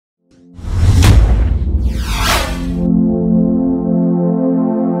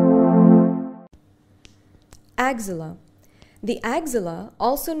Axilla. The axilla,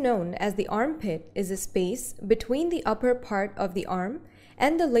 also known as the armpit, is a space between the upper part of the arm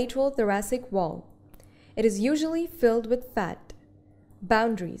and the lateral thoracic wall. It is usually filled with fat.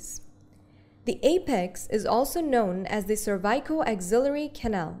 Boundaries. The apex is also known as the cervico-axillary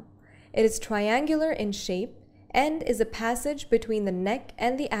canal. It is triangular in shape and is a passage between the neck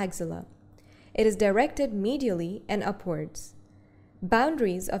and the axilla. It is directed medially and upwards.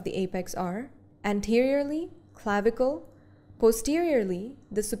 Boundaries of the apex are anteriorly, clavicle; posteriorly,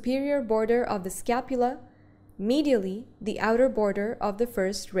 the superior border of the scapula; medially, the outer border of the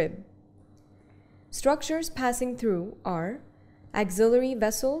first rib. Structures passing through are axillary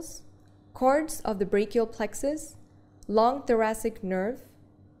vessels, cords of the brachial plexus, long thoracic nerve,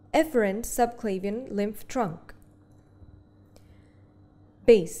 efferent subclavian lymph trunk.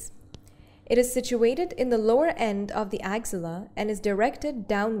 Base. It is situated in the lower end of the axilla and is directed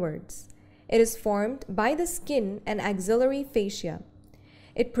downwards. It is formed by the skin and axillary fascia.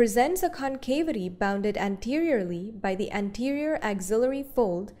 It presents a concavity bounded anteriorly by the anterior axillary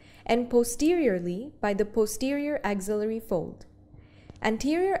fold and posteriorly by the posterior axillary fold.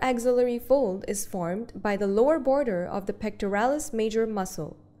 Anterior axillary fold is formed by the lower border of the pectoralis major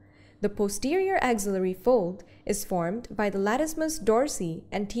muscle. The posterior axillary fold is formed by the latissimus dorsi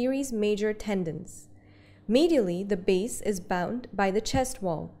and teres major tendons. Medially, the base is bound by the chest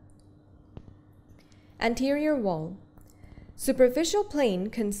wall. Anterior wall. Superficial plane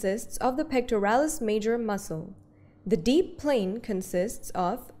consists of the pectoralis major muscle. The deep plane consists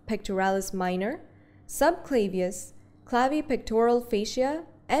of pectoralis minor, subclavius, clavipectoral fascia,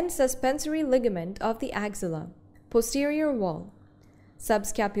 and suspensory ligament of the axilla. Posterior wall.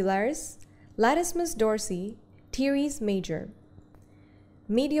 Subscapularis, latissimus dorsi, teres major.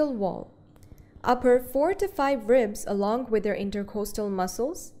 Medial wall. Upper 4 to 5 ribs along with their intercostal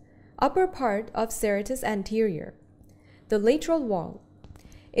muscles. Upper part of serratus anterior. The lateral wall.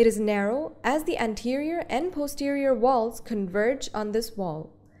 It is narrow as the anterior and posterior walls converge on this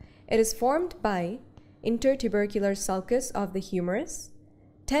wall. It is formed by intertubercular sulcus of the humerus,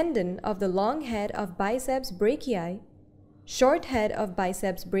 tendon of the long head of biceps brachii, short head of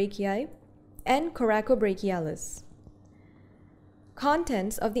biceps brachii, and coracobrachialis.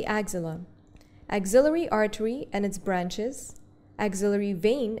 Contents of the axilla. Axillary artery and its branches, axillary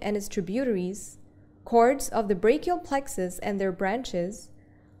vein and its tributaries, cords of the brachial plexus and their branches,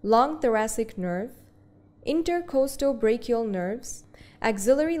 long thoracic nerve, intercostobrachial nerves,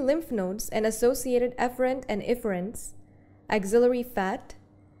 axillary lymph nodes and associated efferent and efferents, axillary fat,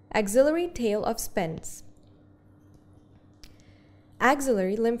 axillary tail of Spence.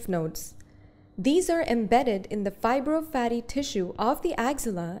 Axillary lymph nodes. These are embedded in the fibrofatty tissue of the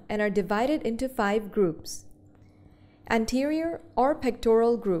axilla and are divided into 5 groups. Anterior or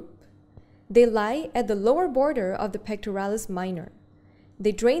pectoral group. They lie at the lower border of the pectoralis minor.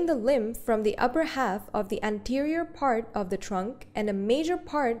 They drain the lymph from the upper half of the anterior part of the trunk and a major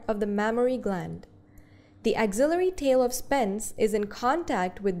part of the mammary gland. The axillary tail of Spence is in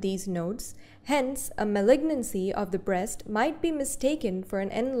contact with these nodes, hence a malignancy of the breast might be mistaken for an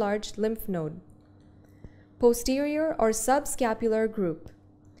enlarged lymph node. Posterior or subscapular group.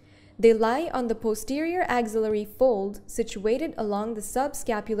 They lie on the posterior axillary fold situated along the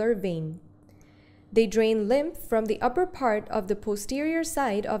subscapular vein. They drain lymph from the upper part of the posterior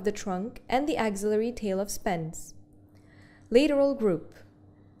side of the trunk and the axillary tail of Spence. Lateral group.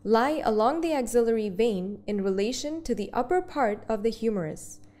 Lie along the axillary vein in relation to the upper part of the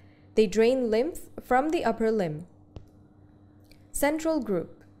humerus. They drain lymph from the upper limb. Central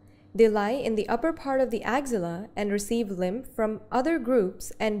group. They lie in the upper part of the axilla and receive lymph from other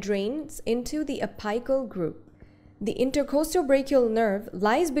groups and drains into the apical group. The intercostobrachial nerve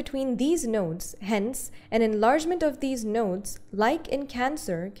lies between these nodes, hence an enlargement of these nodes, like in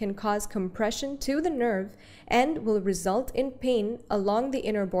cancer, can cause compression to the nerve and will result in pain along the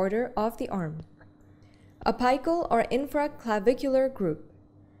inner border of the arm. Apical or infraclavicular group.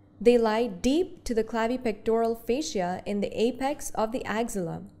 They lie deep to the clavipectoral fascia in the apex of the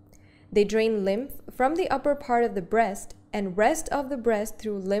axilla. They drain lymph from the upper part of the breast and rest of the breast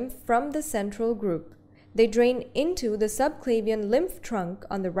through lymph from the central group. They drain into the subclavian lymph trunk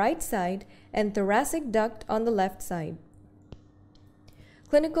on the right side and thoracic duct on the left side.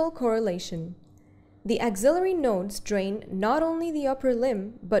 Clinical correlation. The axillary nodes drain not only the upper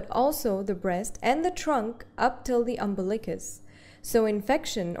limb but also the breast and the trunk up till the umbilicus. So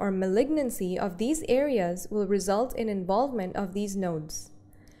infection or malignancy of these areas will result in involvement of these nodes.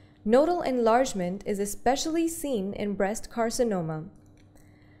 Nodal enlargement is especially seen in breast carcinoma.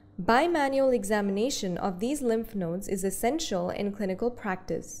 Bimanual examination of these lymph nodes is essential in clinical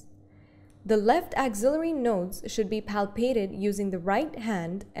practice. The left axillary nodes should be palpated using the right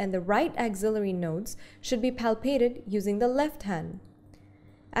hand, and the right axillary nodes should be palpated using the left hand.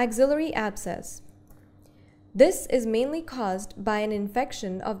 Axillary abscess. This is mainly caused by an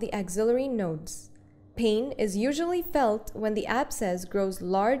infection of the axillary nodes. Pain is usually felt when the abscess grows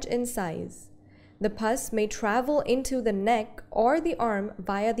large in size. The pus may travel into the neck or the arm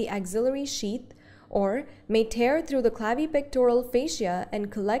via the axillary sheath, or may tear through the clavipectoral fascia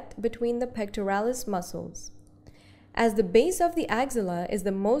and collect between the pectoralis muscles. As the base of the axilla is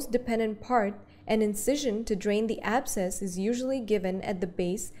the most dependent part, an incision to drain the abscess is usually given at the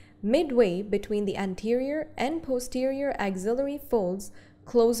base midway between the anterior and posterior axillary folds,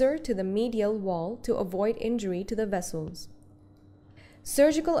 closer to the medial wall to avoid injury to the vessels.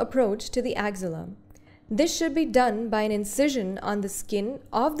 Surgical approach to the axilla. This should be done by an incision on the skin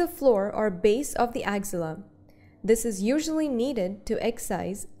of the floor or base of the axilla. This is usually needed to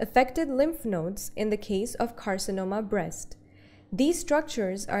excise affected lymph nodes in the case of carcinoma breast. These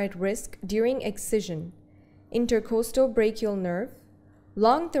structures are at risk during excision: intercostobrachial nerve,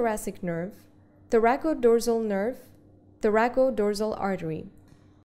 long thoracic nerve, thoracodorsal nerve, thoracodorsal artery.